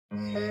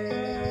Losing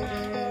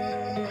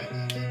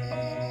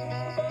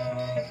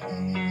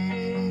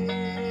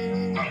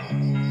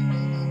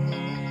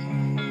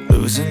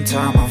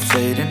time, I'm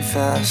fading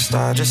fast.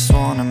 I just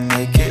wanna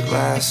make it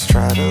last.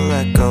 Try to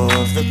let go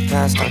of the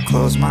past. I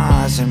close my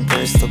eyes,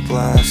 embrace the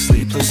blast.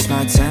 Sleepless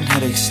nights and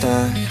headaches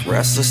stack.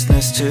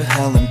 Restlessness to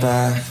hell and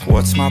back.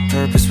 What's my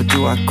purpose? What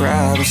do I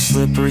grab? A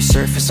slippery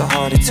surface, a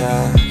heart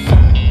attack.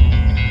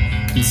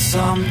 And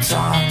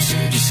sometimes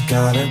you just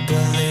gotta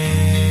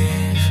believe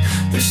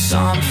there's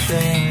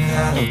something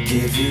that'll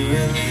give you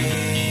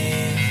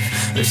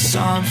relief. There's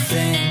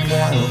something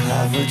that'll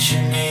have what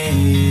you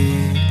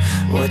need,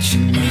 what you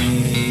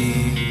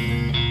need.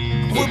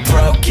 We're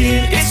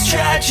broken, it's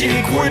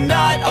tragic, we're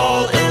not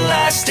all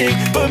elastic,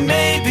 but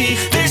maybe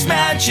there's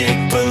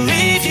magic.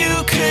 Believe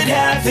you could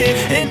have it,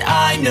 and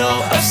I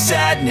know of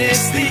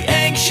sadness, the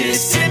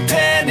anxious and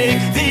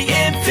panic, the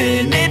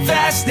infinite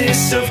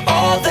vastness of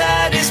all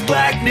that is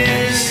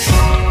blackness.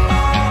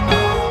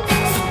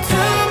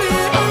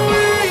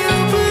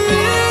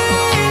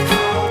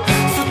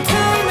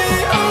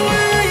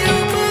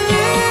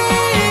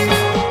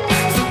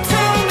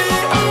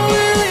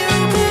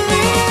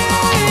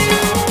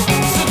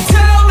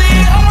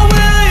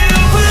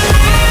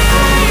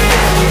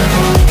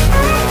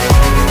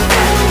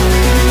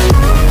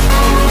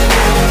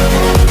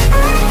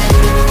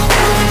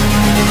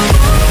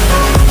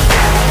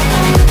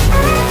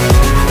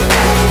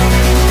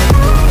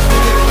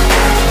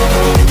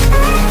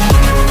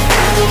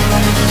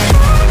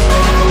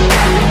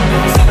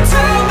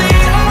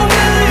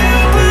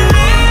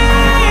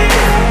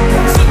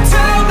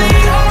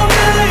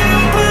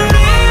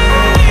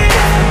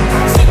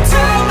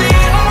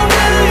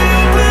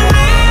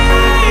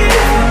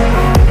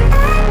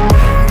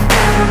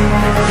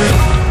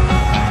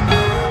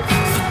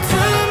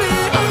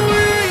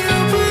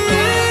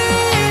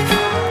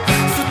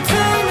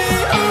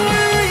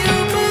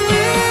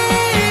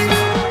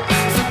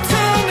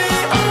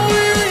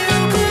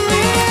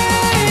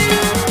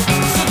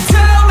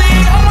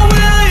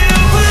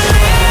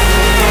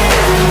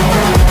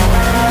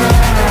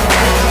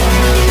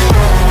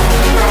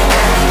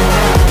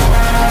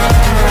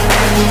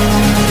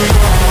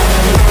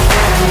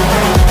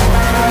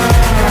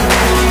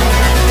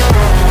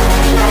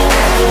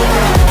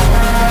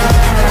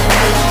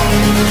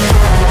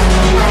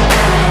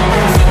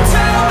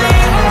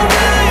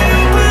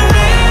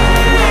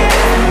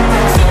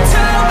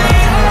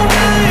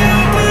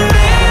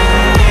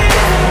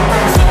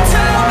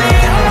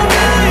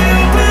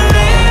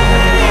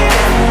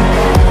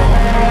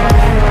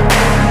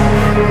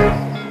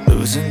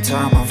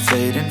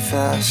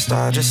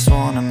 I just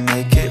wanna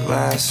make it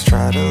last.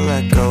 Try to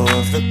let go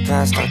of the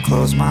past. I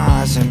close my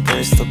eyes,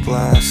 embrace the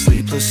blast.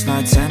 Sleepless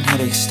nights and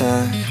headaches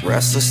stack.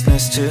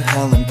 Restlessness to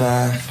hell and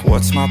back.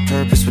 What's my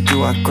purpose? What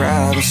do I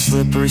grab? A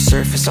slippery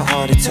surface, a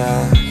heart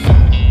attack.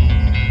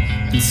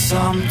 And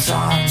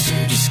sometimes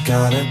you just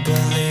gotta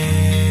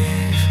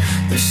believe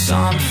there's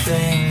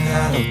something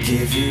that'll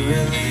give you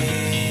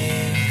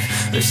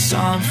relief. There's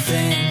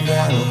something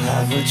that'll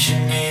have what you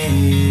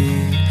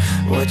need,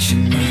 what you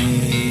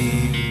need.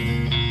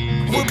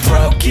 We're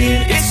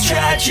broken, it's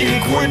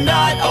tragic, we're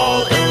not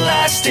all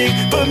elastic,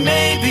 but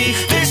maybe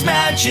there's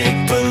magic.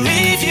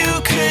 Believe you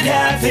could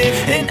have it,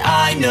 and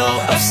I know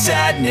of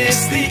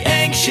sadness, the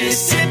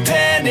anxious and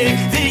panic,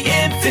 the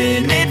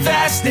infinite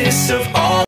vastness of all